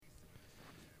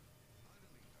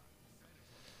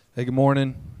Hey, good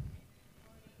morning.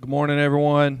 Good morning,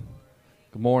 everyone.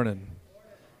 Good morning.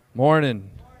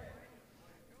 Morning.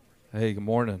 Hey, good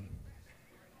morning.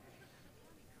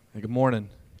 Hey, good morning.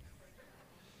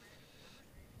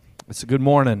 It's a good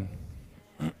morning.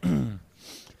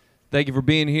 Thank you for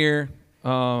being here,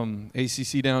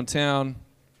 ACC Downtown.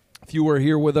 If you were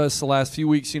here with us the last few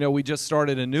weeks, you know we just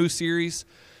started a new series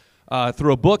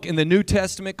through a book in the New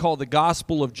Testament called the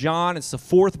Gospel of John. It's the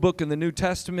fourth book in the New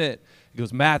Testament. It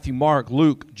goes Matthew, Mark,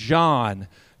 Luke, John.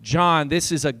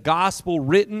 This is a gospel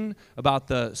written about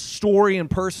the story and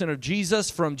person of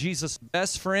Jesus from Jesus'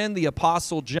 best friend, the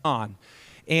Apostle John.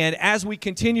 And as we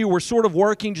continue, we're sort of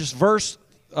working just verse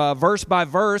by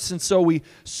verse. And so we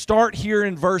start here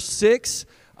in verse 6.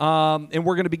 And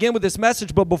we're going to begin with this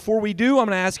message. But before we do, I'm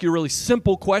going to ask you a really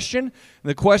simple question. And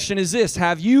the question is this: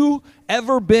 have you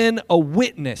ever been a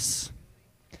witness?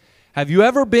 Have you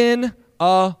ever been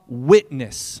a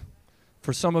witness?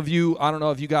 For some of you, I don't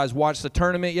know if you guys watched the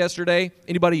tournament yesterday.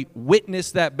 Anybody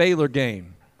witnessed that Baylor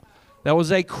game? That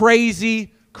was a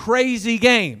crazy, crazy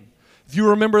game. If you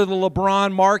remember the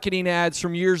LeBron marketing ads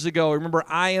from years ago, remember,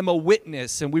 I am a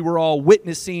witness, and we were all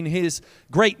witnessing his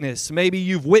greatness. Maybe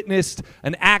you've witnessed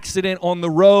an accident on the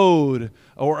road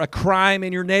or a crime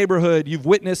in your neighborhood. You've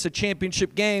witnessed a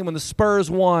championship game when the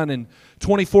Spurs won in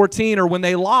 2014 or when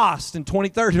they lost in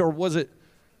 2013, or was it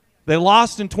they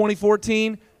lost in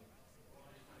 2014?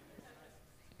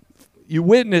 You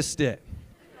witnessed it.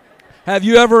 Have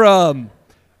you ever,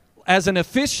 as an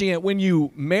officiant, when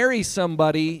you marry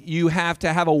somebody, you have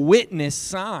to have a witness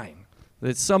sign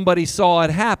that somebody saw it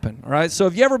happen, all right? So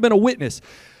have you ever been a witness?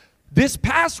 This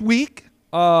past week,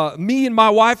 me and my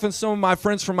wife and some of my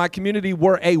friends from my community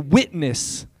were a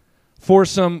witness for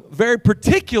some very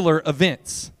particular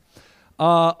events.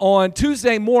 On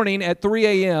Tuesday morning at 3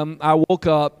 a.m., I woke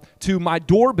up to my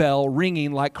doorbell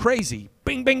ringing like crazy.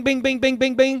 Bing, bing, bing, bing, bing,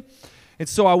 bing, bing. And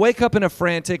so I wake up in a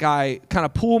frantic. I kind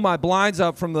of pull my blinds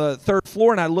up from the third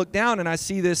floor, and I look down, and I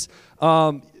see this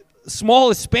small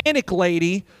Hispanic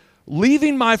lady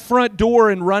leaving my front door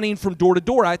and running from door to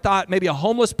door. I thought maybe a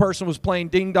homeless person was playing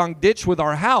ding-dong ditch with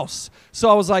our house. So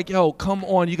I was like, yo, come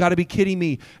on, you got to be kidding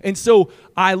me. And so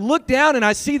I look down, and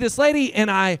I see this lady, and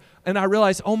I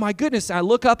realize, oh, my goodness. I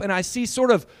look up, and I see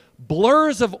sort of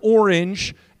blurs of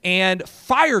orange and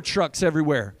fire trucks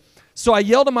everywhere. So I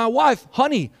yelled to my wife,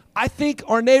 honey, I think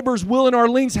our neighbor's Will and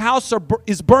Arlene's house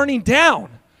is burning down.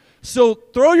 So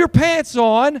throw your pants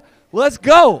on. Let's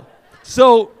go.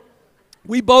 So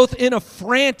we both, in a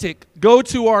frantic, go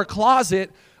to our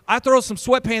closet. I throw some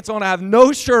sweatpants on. I have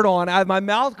no shirt on. I have my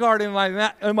mouth guard in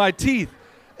my teeth.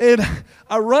 And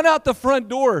I run out the front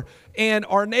door, and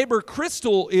our neighbor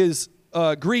Crystal is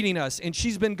greeting us. And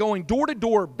she's been going door to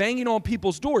door, banging on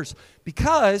people's doors,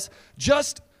 because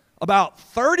just about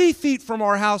 30 feet from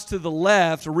our house to the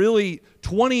left, really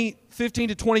 15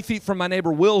 to 20 feet from my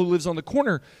neighbor Will, who lives on the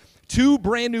corner, two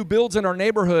brand new builds in our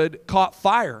neighborhood caught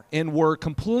fire and were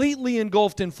completely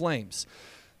engulfed in flames.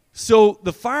 So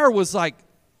the fire was like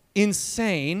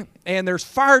insane, and there's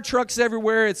fire trucks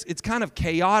everywhere. It's kind of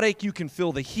chaotic. You can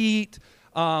feel the heat.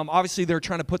 Obviously, they're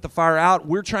trying to put the fire out.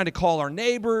 We're trying to call our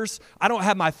neighbors. I don't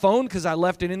have my phone because I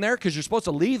left it in there because you're supposed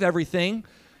to leave everything,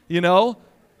 you know.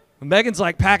 Megan's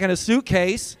like packing a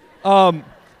suitcase, and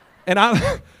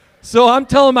I'm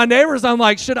telling my neighbors, I'm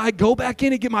like, should I go back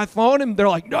in and get my phone? And they're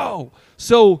like, no.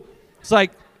 So it's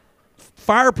like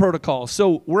fire protocol.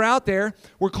 So we're out there,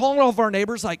 we're calling all of our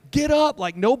neighbors, like, get up,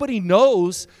 like nobody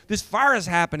knows this fire is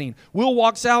happening. Will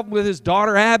walks out with his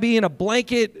daughter Abby in a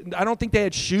blanket. I don't think they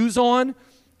had shoes on,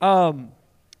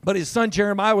 but his son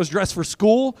Jeremiah was dressed for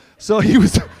school, so he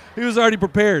was already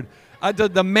prepared.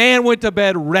 The man went to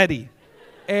bed ready.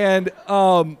 And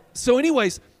so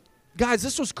anyways, guys,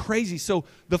 this was crazy. So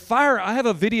the fire, I have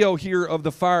a video here of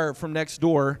the fire from next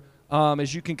door,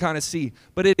 as you can kind of see.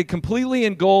 But it completely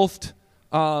engulfed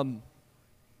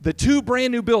the two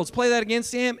brand new builds. Play that again,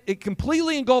 Sam. It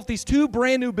completely engulfed these two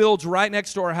brand new builds right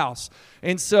next to our house.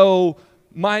 And so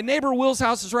my neighbor Will's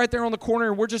house is right there on the corner,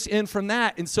 and we're just in from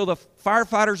that. And so the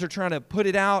firefighters are trying to put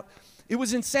it out. It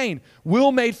was insane.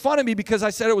 Will made fun of me because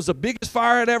I said it was the biggest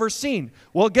fire I'd ever seen.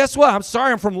 Well, guess what? I'm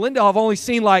sorry, I'm from Lindale. I've only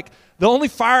seen the only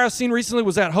fire I've seen recently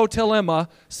was at Hotel Emma,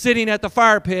 sitting at the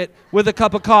fire pit with a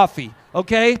cup of coffee,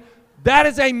 okay? That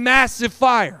is a massive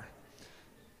fire.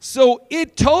 So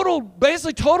it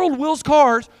basically totaled Will's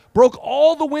cars, broke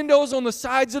all the windows on the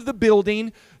sides of the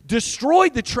building,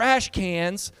 destroyed the trash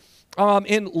cans,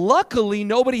 and luckily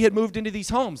nobody had moved into these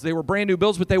homes. They were brand new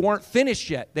builds, but they weren't finished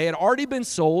yet. They had already been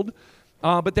sold.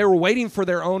 But they were waiting for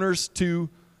their owners to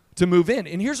to move in.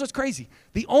 And here's what's crazy.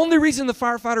 The only reason the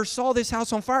firefighters saw this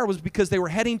house on fire was because they were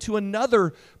heading to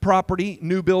another property,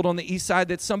 new build on the east side,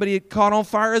 that somebody had caught on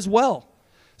fire as well.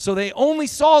 So they only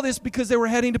saw this because they were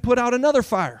heading to put out another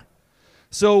fire.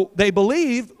 So they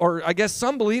believe, or I guess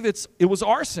some believe, it was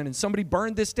arson and somebody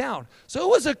burned this down. So it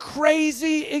was a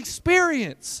crazy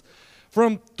experience.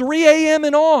 From 3 a.m.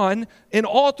 and on, and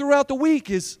all throughout the week,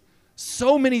 is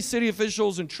so many city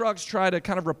officials and trucks try to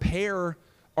kind of repair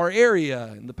our area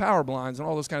and the power blinds and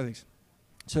all those kind of things.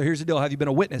 So here's the deal. Have you been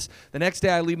a witness? The next day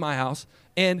I leave my house,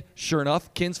 and sure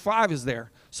enough, KINS 5 is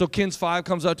there. So KINS 5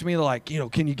 comes up to me, and they're like,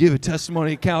 can you give a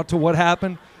testimony account to what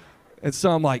happened? And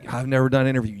so I'm like, I've never done an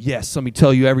interview. Yes, let me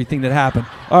tell you everything that happened.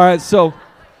 All right, so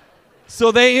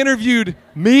they interviewed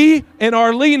me and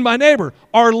Arlene, my neighbor.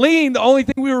 Arlene, the only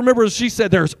thing we remember is she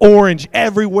said there's orange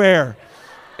everywhere.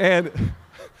 And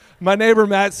my neighbor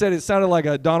Matt said it sounded like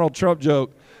a Donald Trump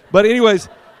joke. But anyways,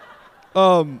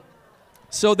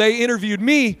 so they interviewed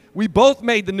me. We both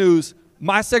made the news.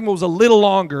 My segment was a little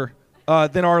longer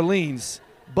than Arlene's.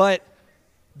 But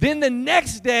then the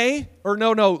next day,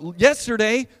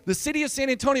 yesterday, the city of San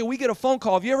Antonio, we get a phone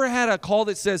call. Have you ever had a call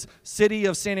that says, City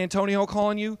of San Antonio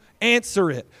calling you?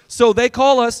 Answer it. So they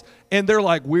call us, and they're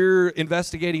like, we're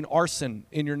investigating arson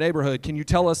in your neighborhood. Can you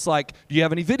tell us, do you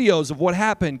have any videos of what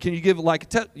happened? Can you give,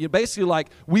 basically,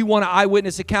 we want an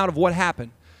eyewitness account of what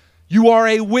happened. You are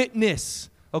a witness,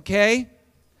 okay?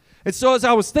 And so as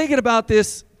I was thinking about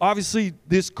this, obviously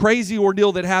this crazy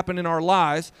ordeal that happened in our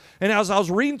lives, and as I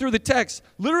was reading through the text,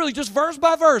 literally just verse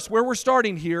by verse where we're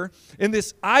starting here, and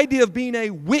this idea of being a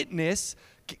witness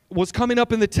was coming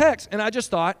up in the text, and I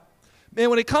just thought, man,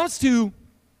 when it comes to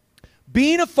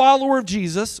being a follower of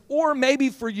Jesus, or maybe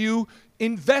for you,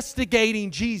 investigating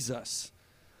Jesus,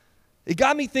 it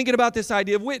got me thinking about this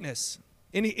idea of witness.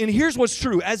 And here's what's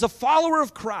true. As a follower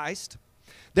of Christ,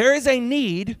 there is a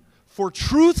need for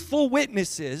truthful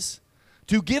witnesses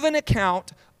to give an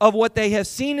account of what they have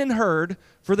seen and heard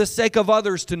for the sake of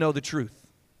others to know the truth.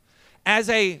 As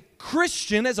a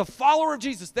Christian, as a follower of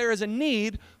Jesus, there is a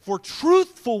need for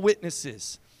truthful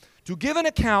witnesses to give an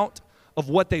account of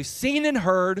what they've seen and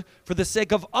heard for the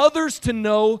sake of others to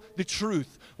know the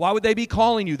truth. Why would they be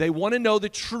calling you? They want to know the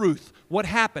truth. What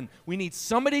happened? We need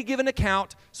somebody to give an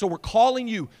account, so we're calling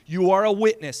you. You are a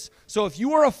witness. So if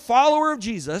you are a follower of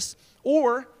Jesus,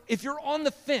 or if you're on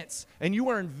the fence and you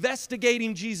are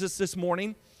investigating Jesus this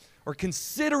morning or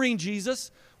considering Jesus,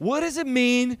 what does it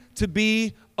mean to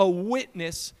be a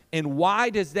witness, and why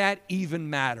does that even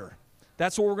matter?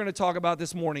 That's what we're going to talk about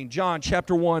this morning. John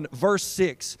chapter 1, verse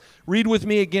 6. Read with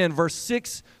me again, verse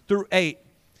 6 through 8.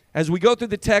 As we go through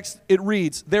the text, it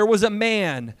reads, "There was a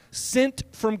man sent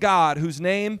from God whose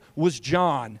name was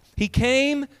John. He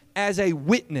came as a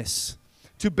witness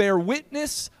to bear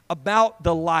witness about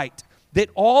the light, that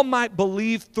all might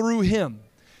believe through him.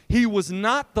 He was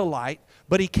not the light,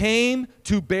 but he came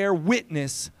to bear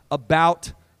witness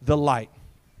about the light."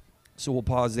 So we'll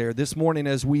pause there. This morning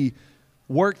as we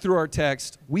work through our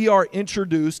text, we are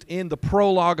introduced in the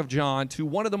prologue of John to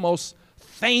one of the most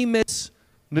famous,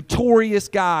 notorious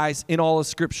guys in all of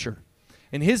Scripture.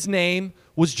 And his name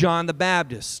was John the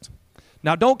Baptist.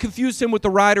 Now don't confuse him with the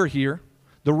writer here.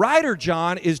 The writer,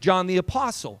 John, is John the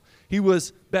Apostle. He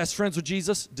was best friends with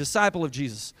Jesus, disciple of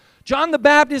Jesus. John the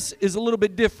Baptist is a little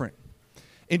bit different.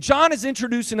 And John is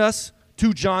introducing us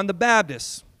to John the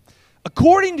Baptist.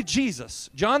 According to Jesus,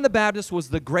 John the Baptist was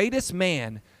the greatest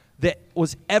man that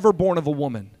was ever born of a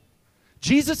woman.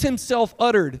 Jesus himself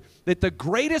uttered that the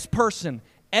greatest person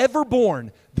ever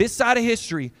born this side of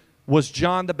history was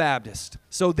John the Baptist.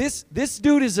 So this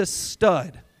dude is a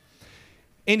stud.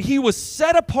 And he was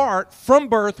set apart from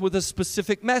birth with a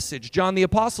specific message. John the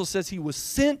Apostle says he was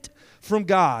sent from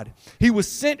God. He was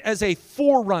sent as a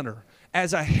forerunner,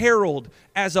 as a herald,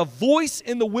 as a voice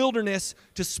in the wilderness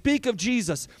to speak of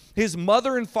Jesus. His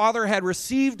mother and father had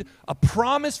received a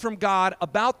promise from God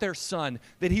about their son,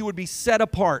 that he would be set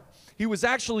apart. He was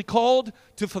actually called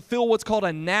to fulfill what's called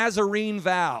a Nazarene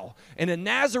vow. And a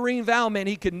Nazarene vow meant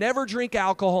he could never drink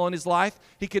alcohol in his life.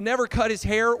 He could never cut his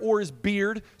hair or his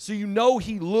beard, so you know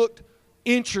he looked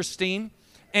interesting.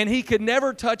 And he could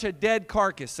never touch a dead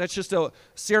carcass. That's just a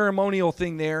ceremonial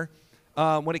thing there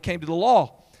when it came to the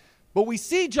law. But we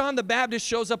see John the Baptist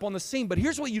shows up on the scene. But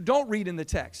here's what you don't read in the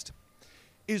text.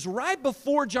 Is right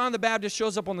before John the Baptist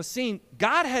shows up on the scene,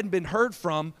 God hadn't been heard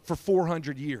from for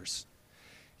 400 years.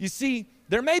 You see,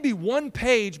 there may be one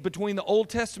page between the Old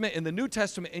Testament and the New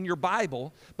Testament in your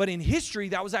Bible, but in history,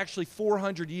 that was actually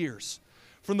 400 years.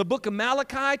 From the book of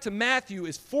Malachi to Matthew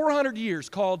is 400 years,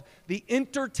 called the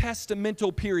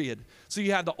intertestamental period. So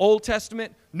you have the Old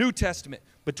Testament, New Testament.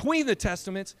 between the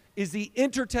testaments is the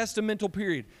intertestamental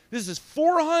period. This is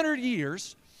 400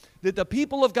 years that the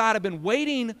people of God have been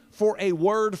waiting for a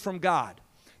word from God.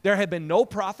 There have been no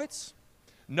prophets,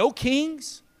 no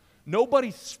kings,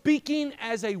 nobody speaking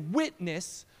as a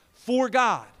witness for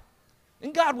God.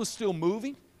 And God was still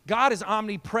moving. God is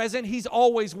omnipresent. He's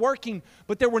always working.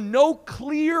 But there were no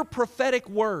clear prophetic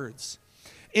words.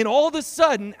 And all of a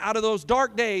sudden, out of those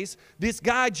dark days, this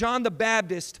guy, John the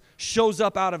Baptist, shows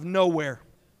up out of nowhere.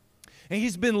 And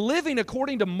he's been living,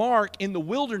 according to Mark, in the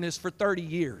wilderness for 30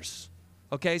 years.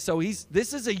 Okay, so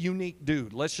this is a unique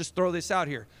dude. Let's just throw this out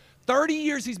here. 30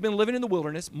 years he's been living in the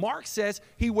wilderness. Mark says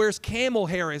he wears camel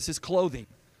hair as his clothing.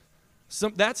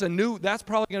 That's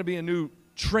probably going to be a new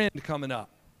trend coming up.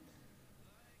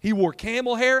 He wore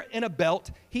camel hair and a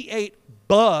belt. He ate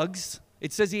bugs.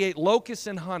 It says he ate locusts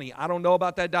and honey. I don't know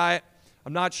about that diet.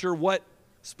 I'm not sure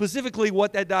specifically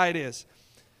what that diet is.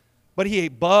 But he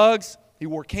ate bugs. He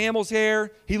wore camel's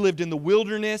hair. He lived in the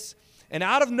wilderness. And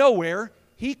out of nowhere,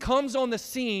 he comes on the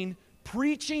scene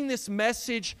preaching this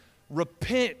message,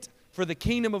 repent, for the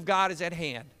kingdom of God is at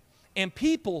hand. And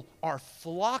people are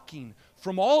flocking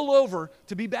from all over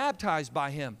to be baptized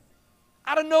by him.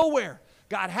 Out of nowhere.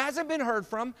 God hasn't been heard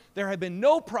from. There have been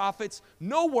no prophets,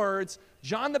 no words.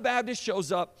 John the Baptist shows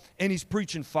up and he's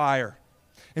preaching fire.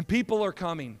 And people are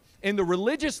coming. And the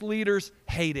religious leaders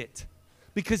hate it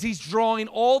because he's drawing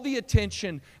all the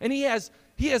attention. And he has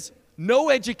no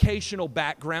educational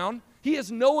background. He has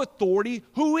no authority.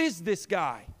 Who is this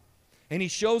guy? And he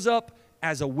shows up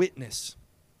as a witness.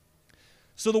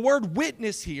 So the word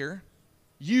witness here,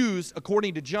 used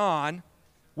according to John,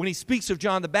 when he speaks of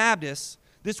John the Baptist,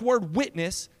 this word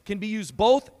witness can be used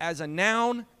both as a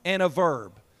noun and a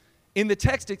verb. In the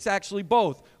text, it's actually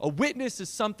both. A witness is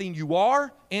something you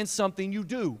are and something you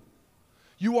do.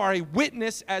 You are a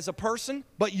witness as a person,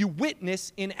 but you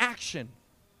witness in action.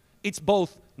 It's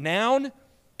both noun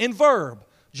and verb.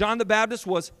 John the Baptist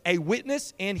was a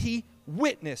witness and he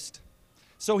witnessed.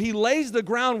 So he lays the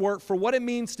groundwork for what it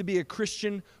means to be a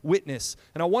Christian witness.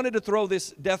 And I wanted to throw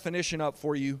this definition up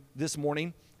for you this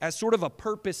morning as sort of a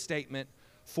purpose statement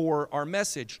for our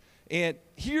message. And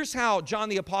here's how John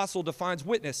the Apostle defines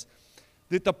witness.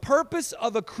 That the purpose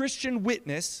of a Christian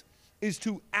witness is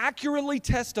to accurately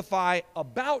testify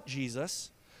about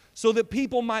Jesus so that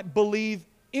people might believe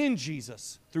in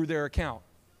Jesus through their account.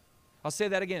 I'll say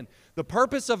that again. The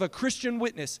purpose of a Christian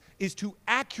witness is to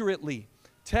accurately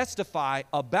testify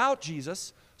about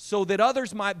Jesus so that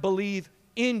others might believe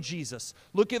in Jesus.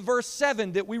 Look at verse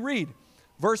 7 that we read.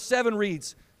 Verse 7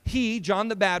 reads, he, John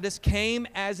the Baptist, came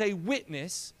as a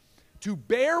witness to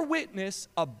bear witness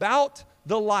about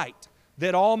the light,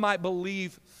 that all might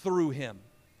believe through him.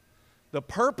 The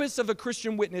purpose of a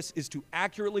Christian witness is to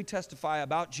accurately testify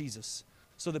about Jesus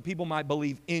so that people might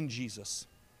believe in Jesus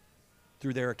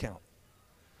through their account.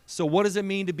 So what does it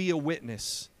mean to be a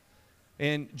witness?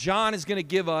 And John is going to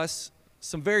give us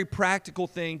some very practical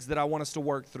things that I want us to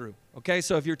work through. Okay,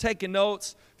 so if you're taking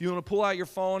notes, if you want to pull out your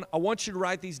phone, I want you to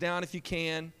write these down if you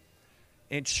can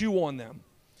and chew on them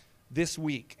this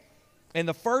week. And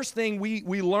the first thing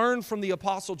we learn from the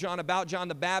Apostle John about John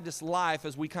the Baptist's life,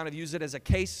 as we kind of use it as a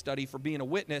case study for being a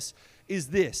witness, is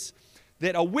this: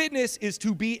 that a witness is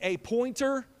to be a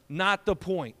pointer, not the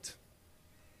point.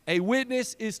 A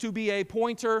witness is to be a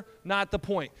pointer, not the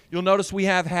point. You'll notice we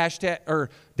have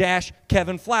dash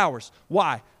Kevin Flowers.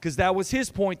 Why? Because that was his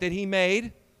point that he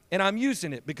made, and I'm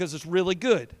using it because it's really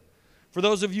good. For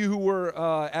those of you who were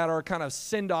at our kind of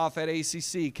send-off at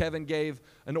ACC, Kevin gave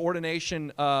an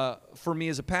ordination for me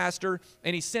as a pastor,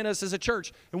 and he sent us as a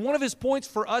church. And one of his points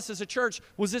for us as a church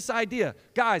was this idea.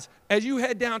 Guys, as you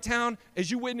head downtown,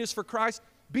 as you witness for Christ,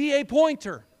 be a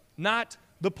pointer, not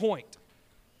the point.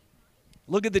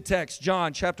 Look at the text,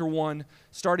 John chapter 1,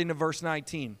 starting in verse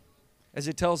 19, as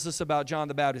it tells us about John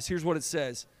the Baptist. Here's what it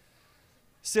says.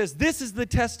 It says, this is the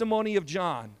testimony of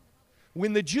John.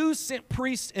 When the Jews sent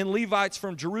priests and Levites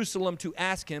from Jerusalem to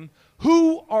ask him,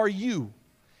 who are you?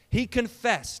 He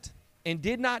confessed and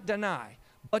did not deny,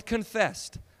 but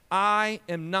confessed, I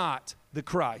am not the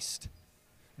Christ.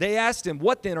 They asked him,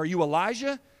 what then, are you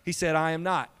Elijah? He said, I am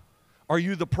not. Are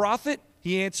you the prophet?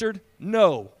 He answered,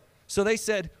 no. So they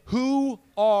said, who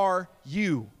are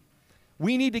you?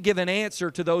 We need to give an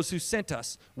answer to those who sent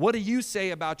us. What do you say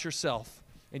about yourself?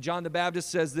 And John the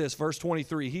Baptist says this, verse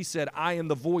 23. He said, I am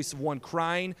the voice of one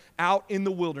crying out in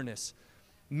the wilderness.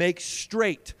 Make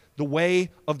straight the way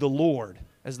of the Lord,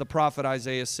 as the prophet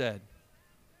Isaiah said.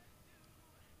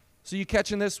 So you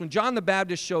catching this? When John the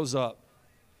Baptist shows up,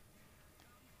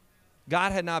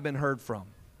 God had not been heard from.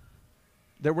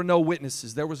 There were no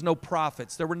witnesses. There was no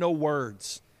prophets. There were no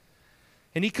words.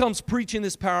 And he comes preaching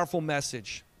this powerful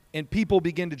message, and people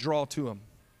begin to draw to him.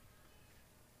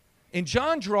 And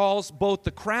John draws both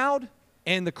the crowd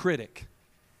and the critic.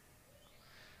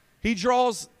 He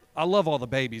draws, I love all the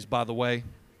babies, by the way.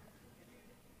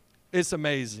 It's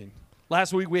amazing.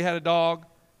 Last week we had a dog.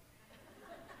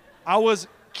 I was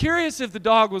curious if the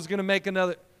dog was going to make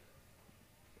another,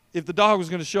 if the dog was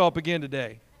going to show up again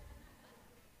today.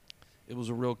 It was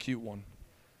a real cute one.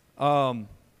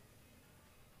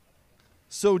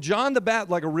 So John the Baptist,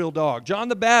 like a real dog, John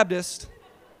the Baptist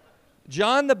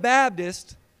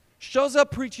shows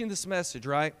up preaching this message,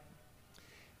 right?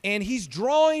 And he's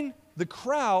drawing the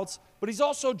crowds, but he's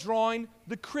also drawing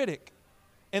the critic.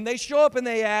 And they show up and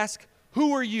they ask,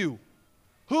 who are you?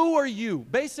 Who are you?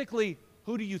 Basically,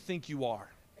 who do you think you are?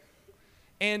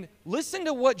 And listen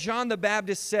to what John the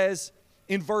Baptist says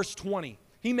in verse 20.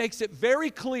 He makes it very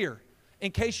clear,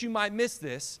 in case you might miss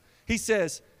this. He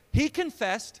says, he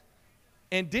confessed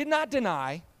and did not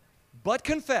deny, but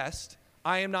confessed,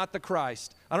 I am not the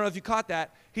Christ. I don't know if you caught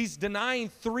that. He's denying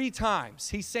 3 times.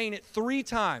 He's saying it 3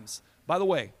 times. By the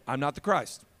way, I'm not the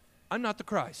Christ. I'm not the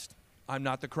Christ. I'm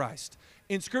not the Christ.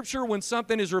 In Scripture, when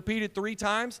something is repeated 3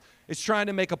 times, it's trying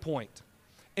to make a point.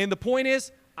 And the point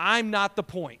is, I'm not the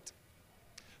point.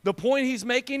 The point he's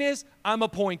making is, I'm a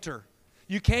pointer.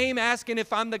 You came asking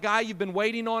if I'm the guy you've been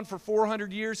waiting on for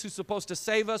 400 years who's supposed to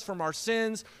save us from our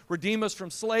sins, redeem us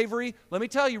from slavery. Let me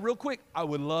tell you real quick, I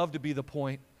would love to be the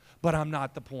point, but I'm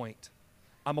not the point.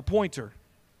 I'm a pointer.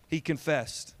 He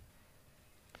confessed.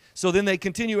 So then they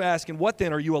continue asking, what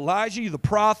then? Are you Elijah? Are you the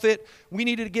prophet? We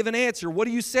needed to give an answer. What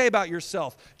do you say about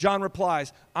yourself? John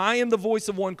replies, I am the voice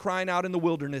of one crying out in the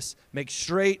wilderness, make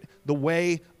straight the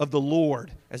way of the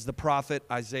Lord, as the prophet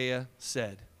Isaiah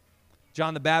said.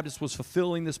 John the Baptist was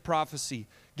fulfilling this prophecy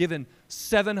given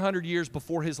 700 years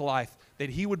before his life, that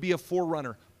he would be a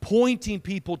forerunner, pointing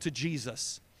people to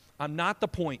Jesus. I'm not the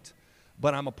point,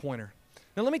 but I'm a pointer.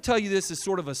 Now let me tell you this as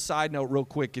sort of a side note real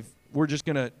quick, if we're just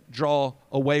going to draw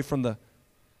away from the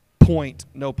point,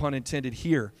 no pun intended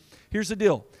here. Here's the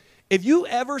deal. If you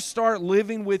ever start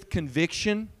living with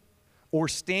conviction or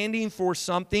standing for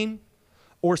something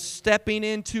or stepping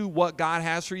into what God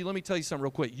has for you, let me tell you something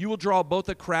real quick. You will draw both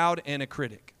a crowd and a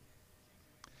critic.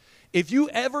 If you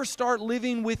ever start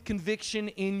living with conviction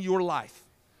in your life,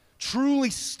 truly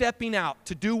stepping out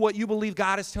to do what you believe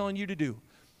God is telling you to do,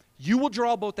 you will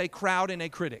draw both a crowd and a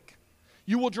critic.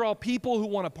 You will draw people who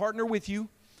want to partner with you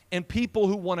and people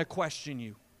who want to question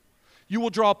you. You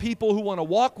will draw people who want to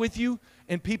walk with you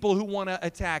and people who want to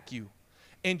attack you.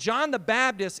 And John the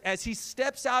Baptist, as he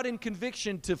steps out in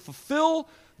conviction to fulfill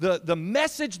the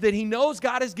message that he knows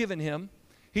God has given him,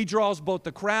 he draws both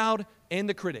the crowd and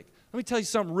the critic. Let me tell you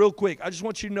something real quick. I just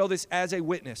want you to know this as a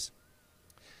witness.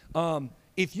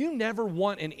 If you never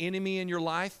want an enemy in your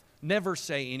life, never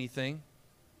say anything.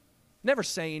 Never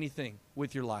say anything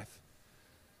with your life.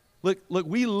 Look,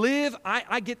 we live, I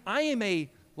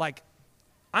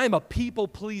am a people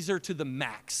pleaser to the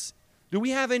max. Do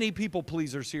we have any people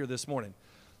pleasers here this morning?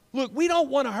 Look, we don't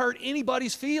want to hurt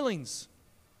anybody's feelings.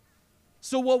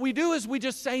 So what we do is we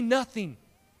just say nothing,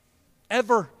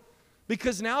 ever.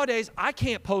 Because nowadays, I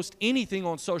can't post anything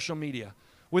on social media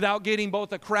without getting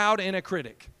both a crowd and a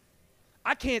critic.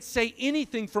 I can't say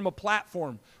anything from a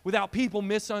platform without people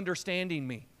misunderstanding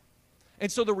me.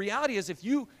 And so the reality is, if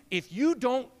you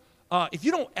don't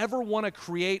ever want to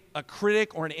create a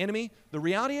critic or an enemy, the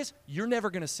reality is you're never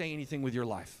going to say anything with your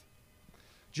life.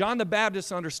 John the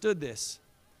Baptist understood this.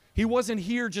 He wasn't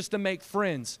here just to make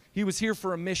friends. He was here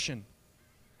for a mission.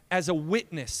 As a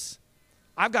witness,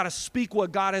 I've got to speak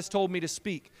what God has told me to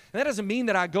speak. And that doesn't mean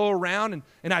that I go around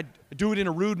and I do it in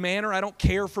a rude manner. I don't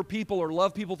care for people or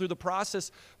love people through the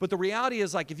process. But the reality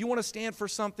is, like, if you want to stand for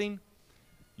something,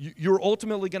 you're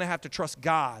ultimately going to have to trust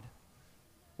God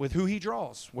with who he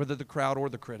draws, whether the crowd or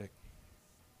the critic.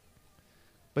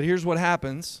 But here's what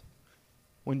happens.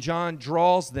 When John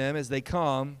draws them as they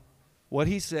come, what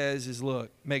he says is,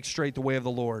 look, make straight the way of the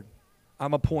Lord.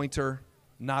 I'm a pointer,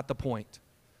 not the point.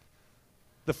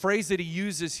 The phrase that he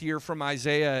uses here from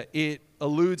Isaiah, it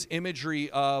alludes imagery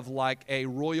of like a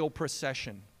royal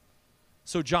procession.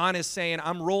 So John is saying,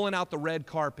 I'm rolling out the red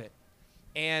carpet.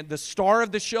 And the star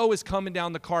of the show is coming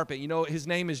down the carpet. You know, his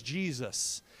name is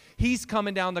Jesus. He's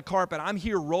coming down the carpet. I'm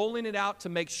here rolling it out to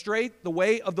make straight the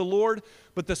way of the Lord.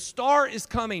 But the star is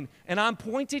coming, and I'm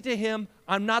pointing to him.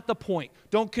 I'm not the point.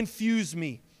 Don't confuse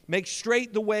me. Make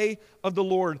straight the way of the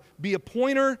Lord. Be a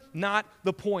pointer, not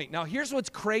the point. Now, here's what's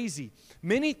crazy.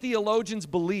 Many theologians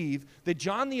believe that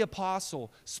John the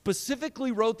Apostle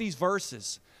specifically wrote these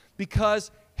verses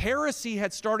because heresy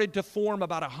had started to form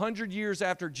about 100 years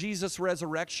after Jesus'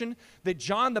 resurrection that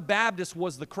John the Baptist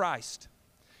was the Christ.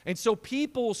 And so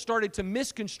people started to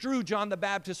misconstrue John the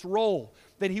Baptist's role,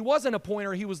 that he wasn't a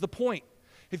pointer, he was the point.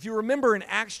 If you remember in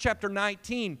Acts chapter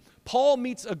 19, Paul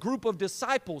meets a group of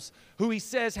disciples who he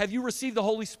says, have you received the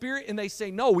Holy Spirit? And they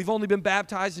say, no, we've only been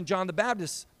baptized in John the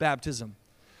Baptist's baptism,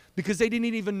 because they didn't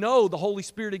even know the Holy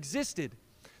Spirit existed.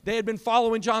 They had been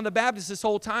following John the Baptist this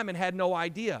whole time and had no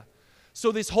idea.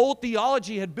 So this whole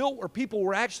theology had built where people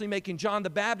were actually making John the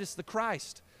Baptist the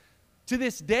Christ. To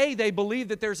this day, they believe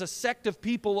that there's a sect of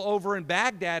people over in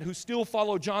Baghdad who still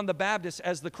follow John the Baptist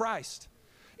as the Christ.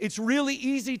 It's really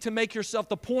easy to make yourself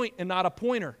the point and not a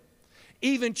pointer.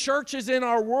 Even churches in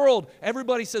our world,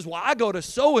 everybody says, well, I go to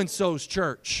so-and-so's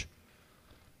church.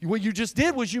 What you just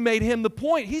did was you made him the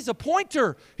point. He's a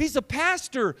pointer. He's a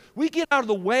pastor. We get out of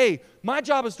the way. My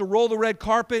job is to roll the red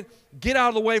carpet, get out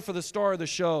of the way for the star of the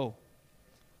show.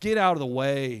 Get out of the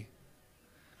way.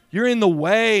 You're in the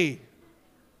way.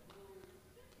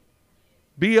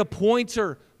 Be a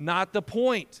pointer, not the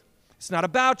point. It's not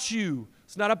about you.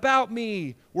 It's not about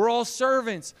me. We're all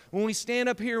servants. When we stand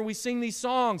up here and we sing these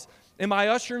songs, am I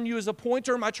ushering you as a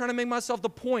pointer, or am I trying to make myself the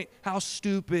point? How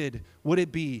stupid would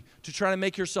it be to try to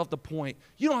make yourself the point?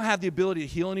 You don't have the ability to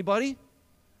heal anybody.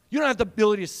 You don't have the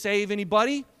ability to save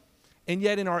anybody. And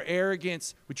yet in our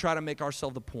arrogance, we try to make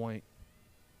ourselves the point.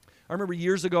 I remember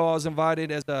years ago I was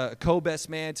invited as a co-best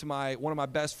man to one of my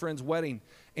best friend's wedding.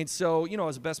 And so,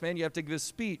 as a best man, you have to give a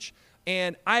speech.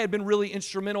 And I had been really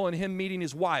instrumental in him meeting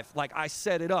his wife. Like, I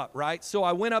set it up, right? So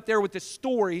I went up there with this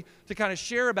story to kind of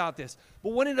share about this.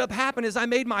 But what ended up happening is I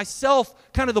made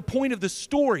myself kind of the point of the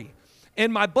story.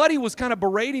 And my buddy was kind of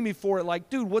berating me for it, like,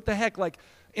 dude, what the heck? Like,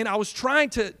 and I was trying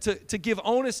to give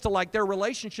onus to, like, their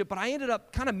relationship, but I ended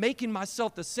up kind of making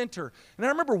myself the center. And I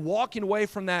remember walking away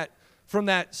from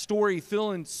that story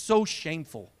feeling so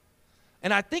shameful.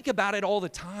 And I think about it all the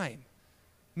time.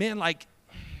 Man, like,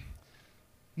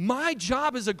 my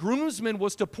job as a groomsman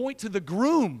was to point to the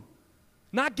groom,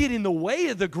 not get in the way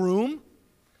of the groom.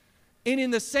 And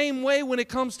in the same way, when it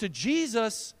comes to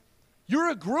Jesus, you're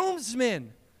a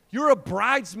groomsman. You're a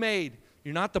bridesmaid.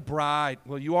 You're not the bride.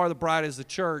 Well, you are the bride as the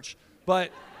church,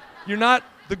 but you're not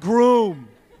the groom.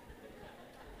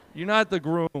 You're not the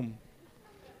groom.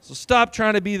 So stop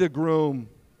trying to be the groom.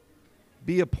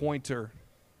 Be a pointer,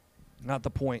 not the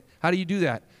point. How do you do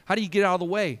that? How do you get out of the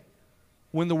way?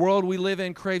 When the world we live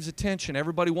in craves attention,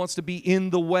 everybody wants to be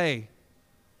in the way.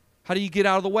 How do you get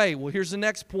out of the way? Well, here's the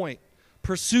next point.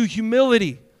 Pursue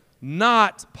humility,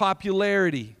 not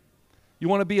popularity. You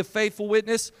want to be a faithful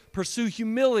witness? Pursue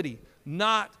humility,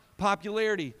 not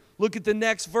popularity. Look at the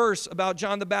next verse about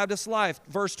John the Baptist's life,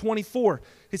 verse 24.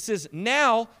 It says,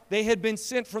 now they had been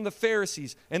sent from the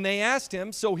Pharisees, and they asked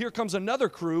him, so here comes another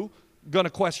crew going to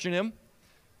question him,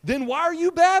 then why are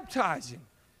you baptizing?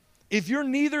 If you're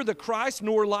neither the Christ,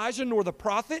 nor Elijah, nor the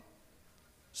prophet?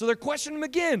 So they're questioning him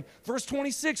again. Verse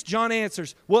 26, John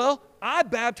answers, well, I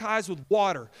baptize with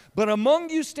water, but among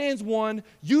you stands one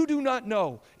you do not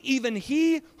know, even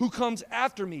he who comes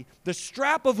after me, the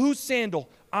strap of whose sandal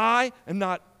I am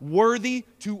not worthy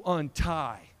to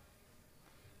untie.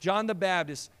 John the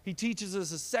Baptist, he teaches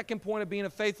us a second point of being a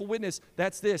faithful witness.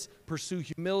 That's this: pursue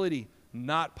humility,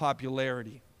 not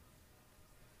popularity.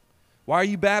 Why are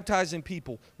you baptizing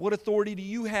people? What authority do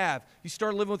you have? You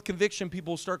start living with conviction,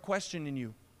 people will start questioning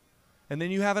you. And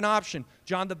then you have an option.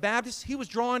 John the Baptist, he was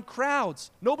drawing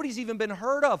crowds. Nobody's even been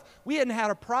heard of. We hadn't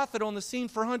had a prophet on the scene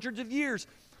for hundreds of years.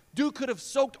 Dude could have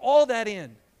soaked all that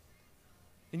in.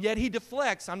 And yet he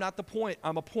deflects. I'm not the point.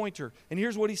 I'm a pointer. And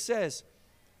here's what he says.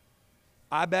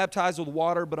 I baptize with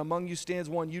water, but among you stands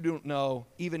one you don't know,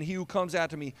 even he who comes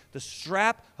after me, the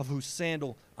strap of whose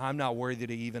sandal I'm not worthy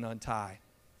to even untie.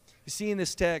 You see in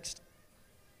this text,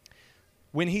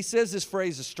 when he says this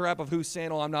phrase, the strap of whose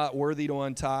sandal I'm not worthy to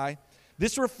untie,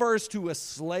 this refers to a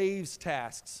slave's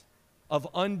tasks of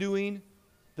undoing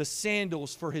the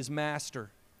sandals for his master.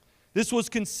 This was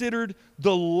considered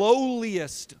the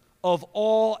lowliest of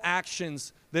all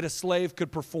actions that a slave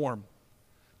could perform.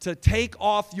 To take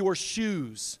off your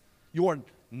shoes, your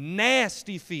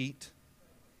nasty feet,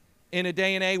 in a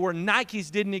day and age where Nikes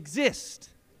didn't exist.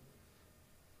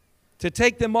 To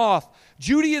take them off.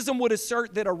 Judaism would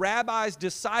assert that a rabbi's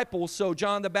disciple, so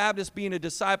John the Baptist being a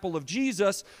disciple of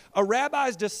Jesus, a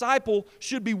rabbi's disciple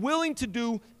should be willing to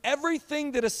do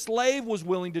everything that a slave was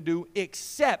willing to do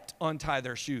except untie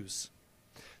their shoes.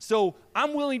 So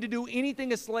I'm willing to do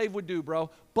anything a slave would do, bro,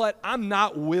 but I'm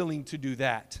not willing to do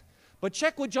that. But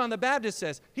check what John the Baptist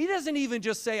says. He doesn't even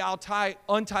just say,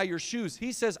 untie your shoes.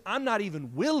 He says, I'm not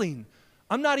even willing.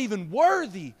 I'm not even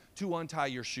worthy to untie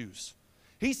your shoes.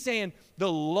 He's saying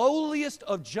the lowliest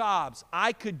of jobs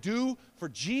I could do for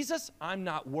Jesus, I'm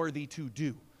not worthy to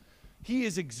do. He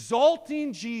is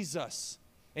exalting Jesus,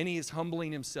 and he is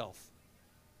humbling himself.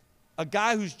 A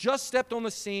guy who's just stepped on the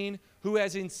scene, who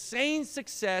has insane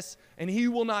success, and he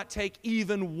will not take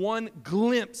even one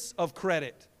glimpse of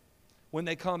credit when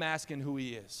they come asking who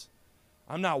he is.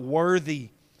 I'm not worthy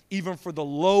even for the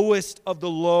lowest of the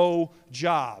low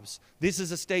jobs. This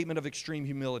is a statement of extreme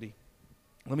humility.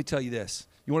 Let me tell you this.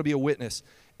 You want to be a witness.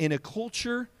 In a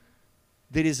culture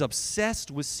that is obsessed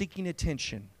with seeking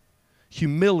attention,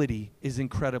 humility is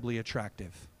incredibly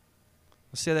attractive.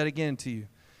 I'll say that again to you.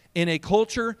 In a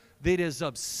culture that is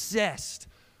obsessed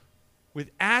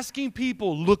with asking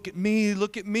people, look at me,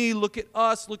 look at me, look at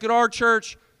us, look at our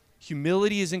church,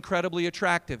 humility is incredibly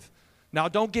attractive. Now,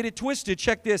 don't get it twisted.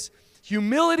 Check this.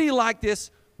 Humility like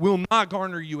this will not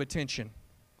garner you attention,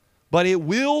 but it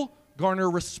will garner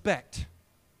respect.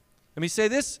 Let me say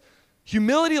this.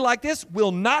 Humility like this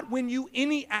will not win you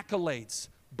any accolades,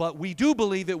 but we do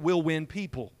believe it will win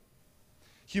people.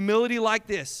 Humility like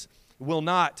this will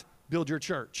not build your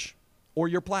church or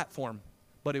your platform,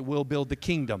 but it will build the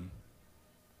kingdom.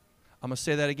 I'm going to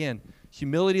say that again.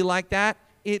 Humility like that,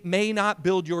 it may not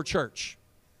build your church.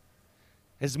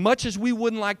 As much as we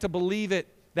wouldn't like to believe it,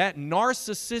 that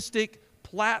narcissistic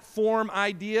platform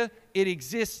idea, it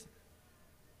exists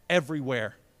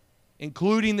everywhere,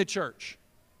 including the church.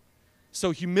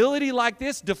 So humility like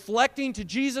this, deflecting to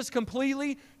Jesus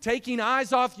completely, taking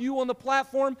eyes off you on the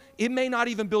platform, it may not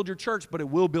even build your church, but it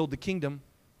will build the kingdom.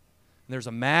 And there's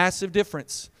a massive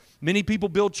difference. Many people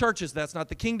build churches. That's not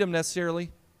the kingdom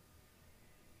necessarily.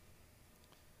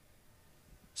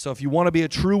 So if you want to be a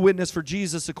true witness for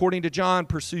Jesus, according to John,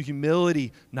 pursue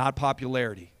humility, not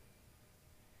popularity.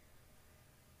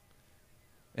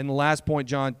 And the last point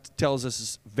John tells us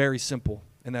is very simple,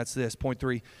 and that's this, point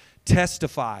 3.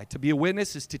 Testify. To be a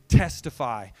witness is to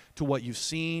testify to what you've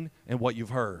seen and what you've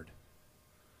heard.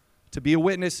 To be a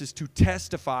witness is to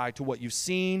testify to what you've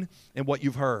seen and what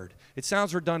you've heard. It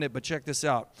sounds redundant, but check this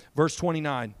out. Verse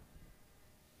 29.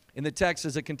 In the text,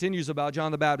 as it continues about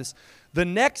John the Baptist, the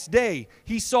next day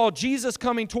he saw Jesus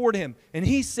coming toward him, and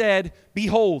he said,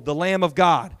 "Behold, the Lamb of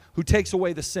God, who takes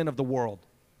away the sin of the world.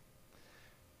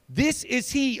 This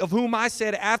is he of whom I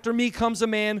said, after me comes a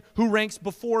man who ranks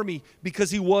before me,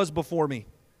 because he was before me.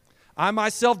 I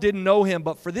myself didn't know him,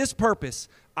 but for this purpose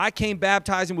I came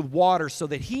baptizing with water, so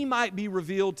that he might be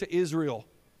revealed to Israel."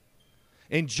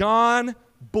 And John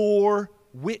bore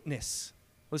witness.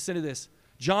 Listen to this.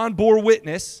 John bore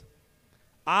witness.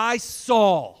 I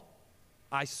saw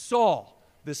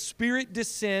the Spirit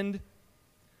descend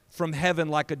from heaven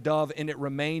like a dove, and it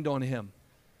remained on him.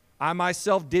 I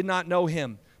myself did not know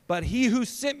him, but he who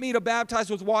sent me to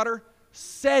baptize with water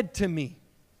said to me,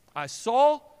 I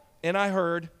saw and I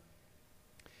heard,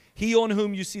 he on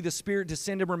whom you see the Spirit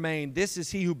descend and remain, this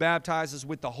is he who baptizes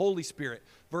with the Holy Spirit.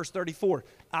 Verse 34,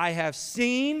 I have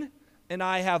seen and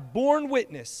I have borne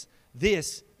witness,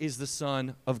 this is the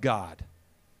Son of God.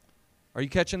 Are you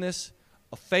catching this?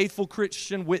 A faithful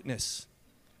Christian witness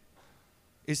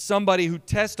is somebody who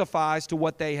testifies to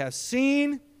what they have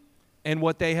seen and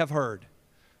what they have heard.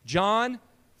 John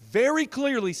very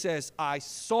clearly says, I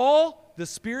saw the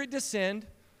Spirit descend.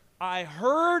 I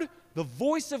heard the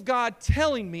voice of God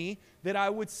telling me that I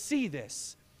would see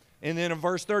this. And then in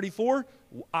verse 34,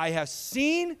 I have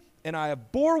seen and I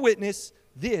have bore witness,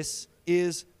 this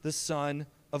is the Son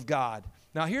of God.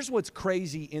 Now here's what's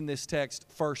crazy in this text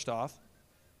first off.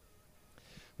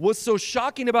 What's so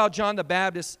shocking about John the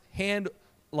Baptist's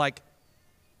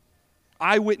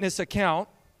eyewitness account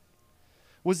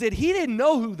was that he didn't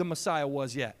know who the Messiah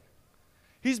was yet.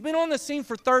 He's been on the scene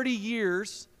for 30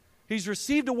 years. He's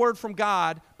received a word from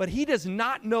God, but he does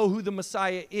not know who the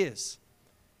Messiah is.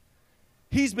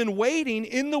 He's been waiting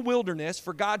in the wilderness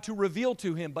for God to reveal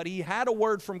to him, but he had a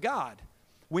word from God.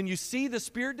 When you see the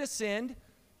Spirit descend,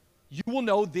 you will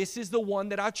know this is the one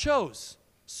that I chose.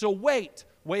 So wait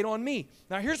on me.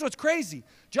 Now here's what's crazy.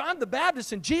 John the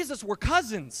Baptist and Jesus were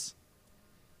cousins.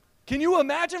 Can you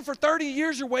imagine for 30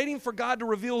 years you're waiting for God to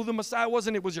reveal who the Messiah was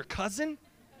and it was your cousin?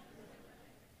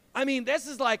 I mean, this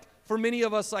is like, for many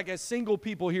of us, like as single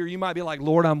people here, you might be like,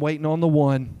 Lord, I'm waiting on the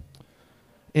one.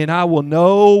 And I will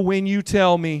know when you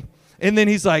tell me. And then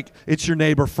he's like, it's your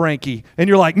neighbor Frankie. And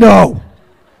you're like, no.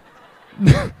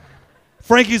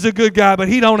 Frankie's a good guy, but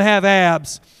he don't have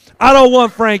abs. I don't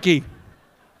want Frankie.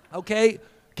 Okay?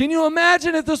 Can you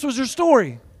imagine if this was your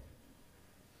story?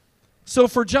 So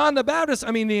for John the Baptist,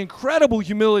 I mean, the incredible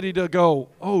humility to go,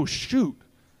 oh, shoot.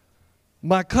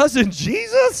 My cousin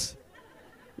Jesus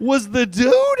was the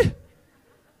dude?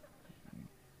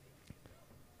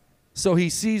 So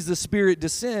he sees the Spirit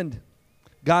descend.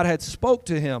 God had spoke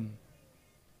to him.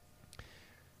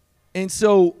 And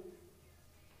so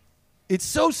it's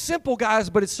so simple, guys,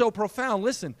 but it's so profound.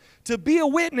 Listen, to be a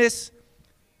witness,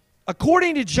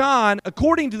 according to John,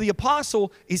 according to the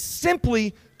apostle, is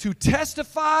simply to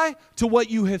testify to what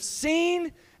you have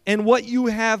seen and what you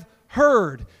have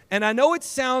heard. And I know it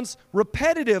sounds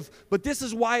repetitive, but this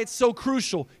is why it's so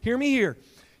crucial. Hear me here.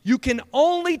 You can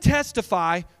only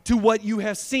testify to what you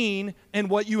have seen and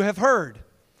what you have heard.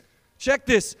 Check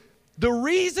this. The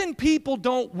reason people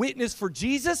don't witness for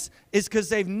Jesus is because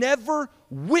they've never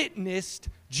witnessed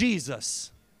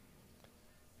Jesus.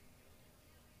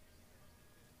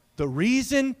 The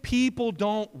reason people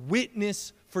don't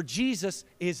witness for Jesus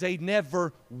is they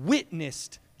never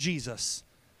witnessed Jesus.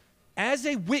 As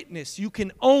a witness, you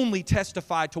can only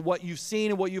testify to what you've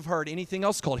seen and what you've heard. Anything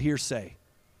else is called hearsay.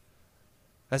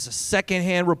 That's a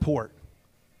secondhand report.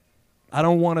 I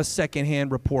don't want a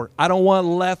secondhand report. I don't want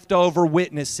leftover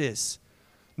witnesses.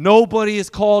 Nobody is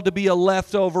called to be a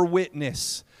leftover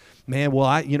witness. Man,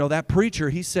 well, that preacher,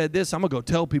 he said this. I'm going to go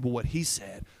tell people what he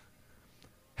said.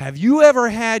 Have you ever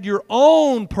had your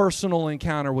own personal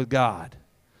encounter with God?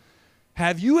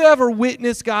 Have you ever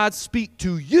witnessed God speak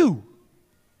to you?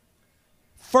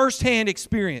 Firsthand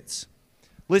experience.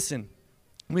 Listen,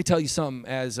 let me tell you something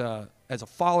as a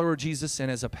follower of Jesus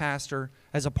and as a pastor,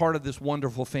 as a part of this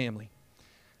wonderful family.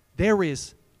 There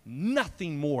is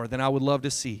nothing more than I would love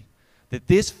to see that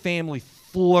this family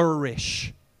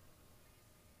flourish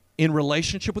in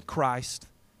relationship with Christ,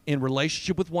 in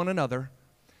relationship with one another,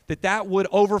 that would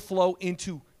overflow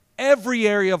into every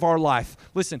area of our life.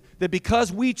 Listen, that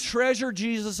because we treasure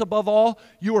Jesus above all,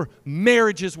 your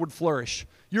marriages would flourish.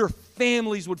 Your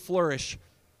families would flourish.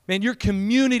 Man, your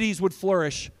communities would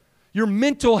flourish. Your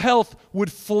mental health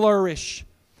would flourish.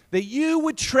 That you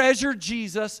would treasure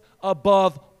Jesus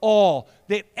above all.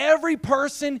 That every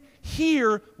person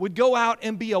here would go out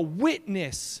and be a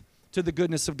witness to the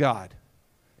goodness of God.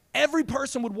 Every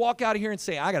person would walk out of here and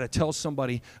say, I got to tell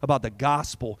somebody about the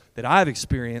gospel that I've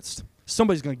experienced.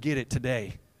 Somebody's going to get it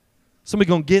today. Somebody's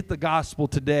going to get the gospel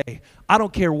today. I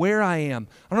don't care where I am.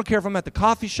 I don't care if I'm at the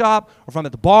coffee shop or if I'm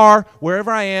at the bar,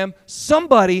 wherever I am.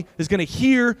 Somebody is going to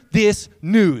hear this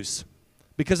news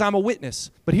because I'm a witness.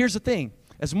 But here's the thing.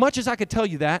 As much as I could tell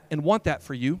you that and want that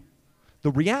for you,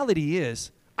 the reality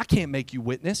is I can't make you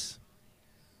witness.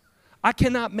 I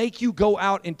cannot make you go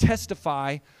out and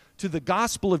testify to the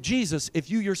gospel of Jesus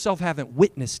if you yourself haven't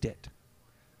witnessed it.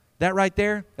 That right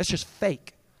there, that's just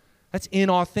fake. That's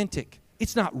inauthentic.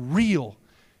 It's not real.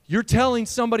 You're telling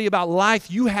somebody about life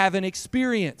you haven't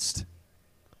experienced.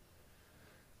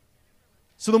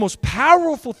 So the most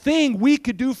powerful thing we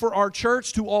could do for our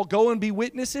church to all go and be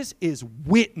witnesses is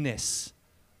witness.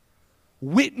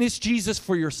 Witness Jesus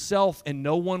for yourself, and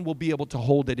no one will be able to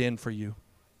hold it in for you.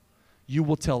 You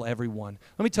will tell everyone.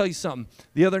 Let me tell you something.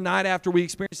 The other night after we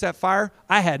experienced that fire,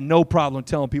 I had no problem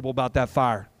telling people about that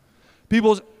fire.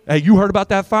 People, hey, you heard about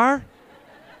that fire?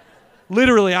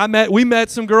 Literally, we met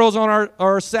some girls on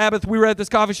our Sabbath. We were at this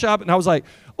coffee shop, and I was like,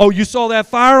 oh, you saw that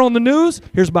fire on the news?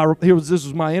 This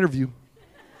was my interview.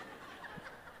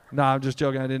 No, I'm just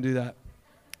joking. I didn't do that.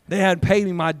 They hadn't paid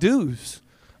me my dues.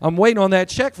 I'm waiting on that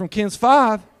check from Ken's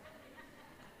 5.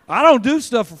 I don't do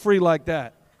stuff for free like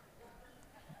that.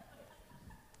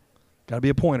 Got to be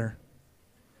a pointer.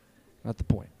 Not the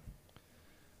point.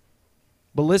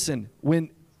 But listen,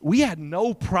 when we had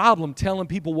no problem telling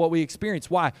people what we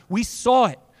experienced. Why? We saw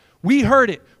it. We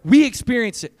heard it. We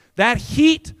experienced it. That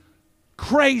heat,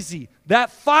 crazy.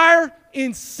 That fire,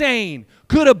 insane.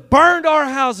 Could have burned our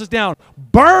houses down.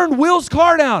 Burned Will's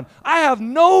car down. I have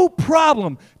no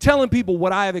problem telling people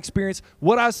what I have experienced,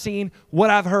 what I've seen,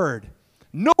 what I've heard.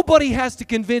 Nobody has to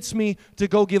convince me to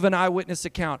go give an eyewitness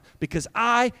account because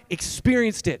I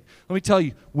experienced it. Let me tell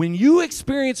you, when you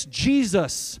experience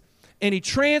Jesus and He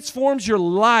transforms your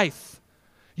life,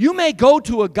 you may go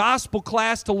to a gospel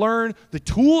class to learn the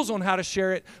tools on how to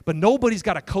share it, but nobody's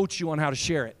got to coach you on how to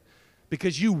share it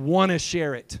because you want to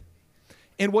share it.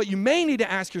 And what you may need to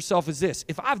ask yourself is this: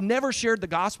 if I've never shared the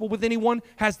gospel with anyone,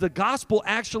 has the gospel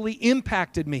actually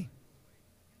impacted me?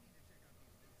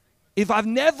 If I've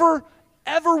never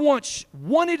ever once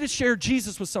wanted to share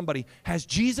Jesus with somebody, has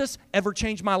Jesus ever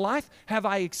changed my life? Have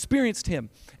I experienced Him?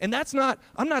 And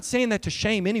I'm not saying that to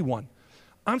shame anyone.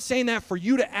 I'm saying that for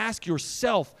you to ask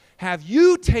yourself, have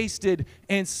you tasted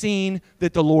and seen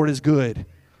that the Lord is good?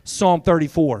 Psalm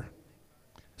 34.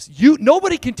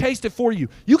 Nobody can taste it for you.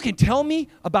 You can tell me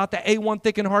about the A1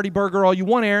 thick and hearty burger all you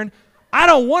want, Aaron. I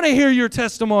don't want to hear your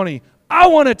testimony. I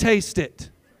want to taste it.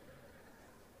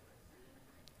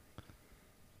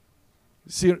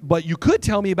 See, but you could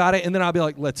tell me about it, and then I'll be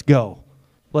like, let's go.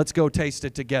 Let's go taste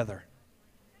it together.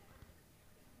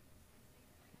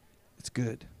 It's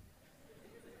good.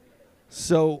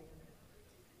 So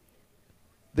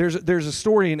there's a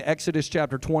story in Exodus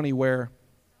chapter 20 where,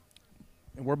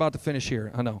 and we're about to finish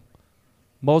here, I know.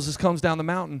 Moses comes down the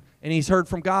mountain, and he's heard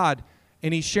from God,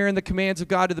 and he's sharing the commands of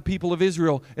God to the people of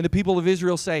Israel, and the people of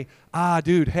Israel say,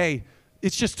 dude, hey,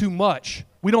 it's just too much.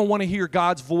 We don't want to hear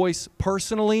God's voice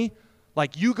personally.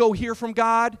 Like, you go hear from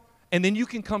God, and then you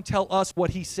can come tell us what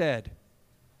he said.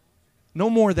 No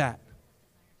more of that.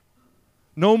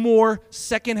 No more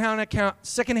secondhand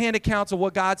accounts of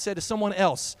what God said to someone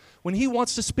else when he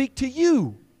wants to speak to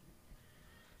you.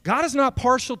 God is not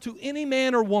partial to any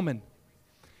man or woman.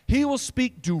 He will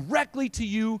speak directly to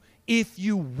you if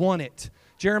you want it.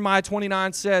 Jeremiah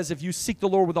 29 says, if you seek the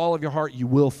Lord with all of your heart, you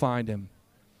will find him.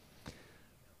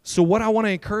 So what I want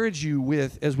to encourage you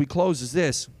with as we close is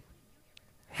this.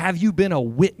 Have you been a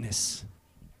witness?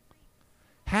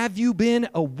 Have you been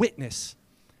a witness?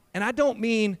 And I don't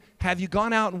mean, have you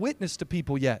gone out and witnessed to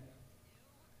people yet?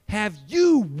 Have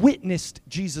you witnessed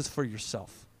Jesus for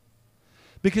yourself?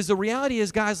 Because the reality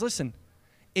is, guys, listen,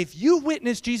 if you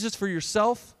witness Jesus for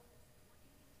yourself,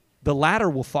 the latter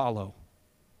will follow.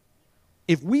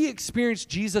 If we experience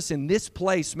Jesus in this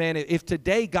place, man, if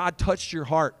today God touched your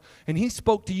heart and he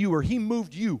spoke to you or he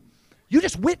moved you, you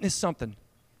just witnessed something.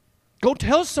 Go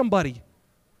tell somebody.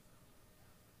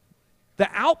 The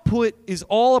output is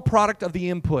all a product of the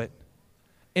input.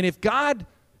 And if God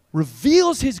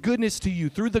reveals his goodness to you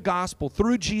through the gospel,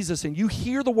 through Jesus, and you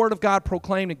hear the word of God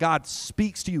proclaimed and God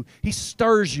speaks to you, he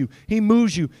stirs you, he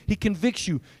moves you, he convicts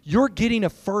you, you're getting a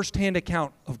firsthand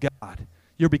account of God.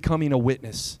 You're becoming a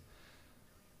witness.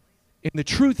 And the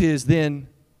truth is then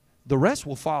the rest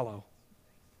will follow.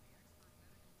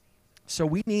 So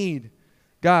we need,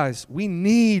 guys, we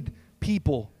need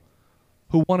people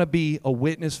who want to be a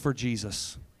witness for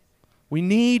Jesus. We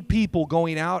need people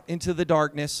going out into the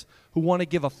darkness who want to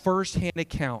give a first-hand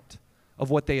account of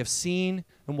what they have seen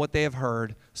and what they have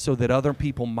heard so that other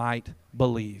people might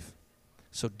believe.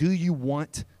 So do you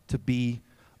want to be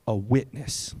a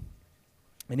witness?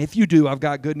 And if you do, I've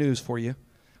got good news for you.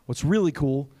 What's really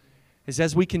cool is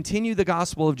as we continue the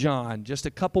Gospel of John, just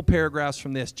a couple paragraphs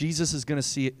from this, Jesus is going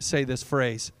to say this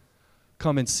phrase,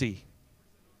 come and see.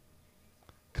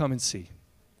 Come and see.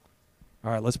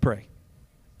 All right, let's pray.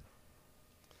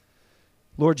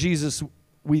 Lord Jesus,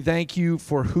 we thank you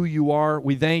for who you are.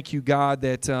 We thank you, God,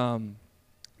 that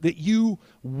you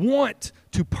want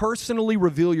to personally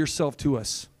reveal yourself to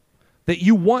us, that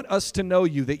you want us to know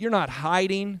you, that you're not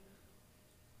hiding.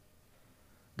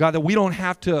 God, that we don't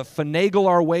have to finagle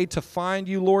our way to find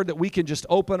you, Lord, that we can just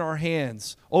open our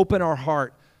hands, open our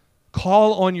heart,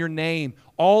 call on your name.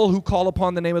 All who call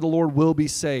upon the name of the Lord will be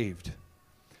saved.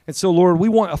 And so, Lord, we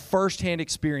want a firsthand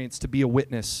experience to be a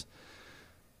witness.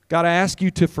 God, I ask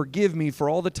you to forgive me for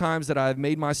all the times that I've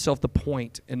made myself the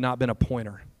point and not been a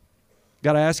pointer.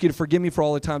 God, I ask you to forgive me for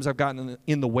all the times I've gotten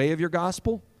in the way of your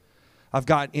gospel. I've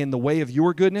gotten in the way of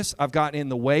your goodness. I've gotten in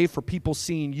the way for people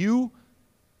seeing you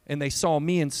and they saw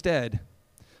me instead.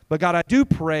 But God, I do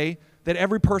pray that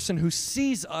every person who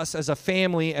sees us as a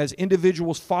family, as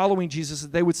individuals following Jesus,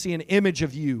 that they would see an image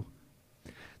of you.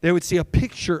 They would see a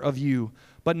picture of you,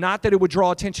 but not that it would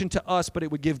draw attention to us, but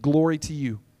it would give glory to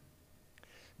you.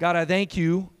 God, I thank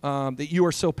you that you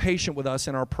are so patient with us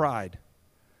in our pride.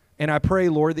 And I pray,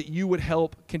 Lord, that you would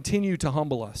help continue to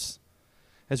humble us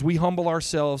as we humble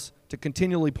ourselves to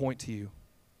continually point to you.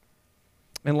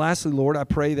 And lastly, Lord, I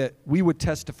pray that we would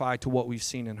testify to what we've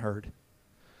seen and heard.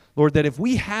 Lord, that if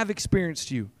we have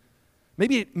experienced you,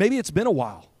 maybe it's been a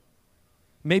while.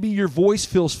 Maybe your voice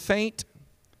feels faint.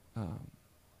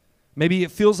 Maybe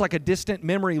it feels like a distant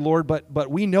memory, Lord,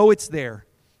 but we know it's there,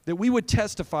 that we would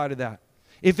testify to that.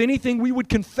 If anything, we would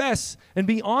confess and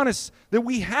be honest that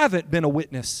we haven't been a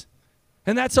witness.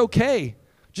 And that's okay.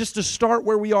 Just to start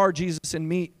where we are, Jesus, and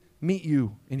meet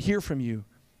you and hear from you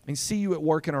and see you at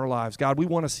work in our lives. God, we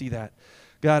want to see that.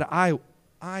 God,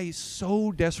 I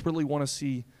so desperately want to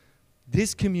see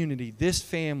this community, this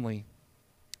family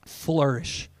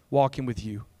flourish walking with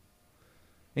you.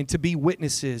 And to be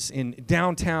witnesses in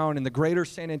downtown, in the greater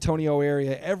San Antonio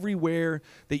area, everywhere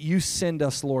that you send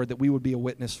us, Lord, that we would be a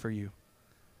witness for you.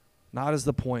 Not as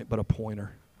the point, but a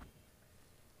pointer.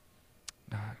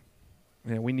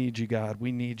 Man, we need you, God.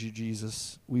 We need you,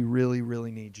 Jesus. We really,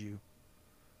 really need you.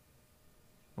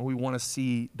 And we want to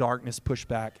see darkness push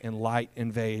back and light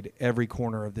invade every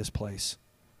corner of this place.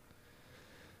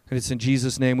 And it's in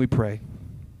Jesus' name we pray.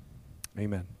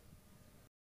 Amen.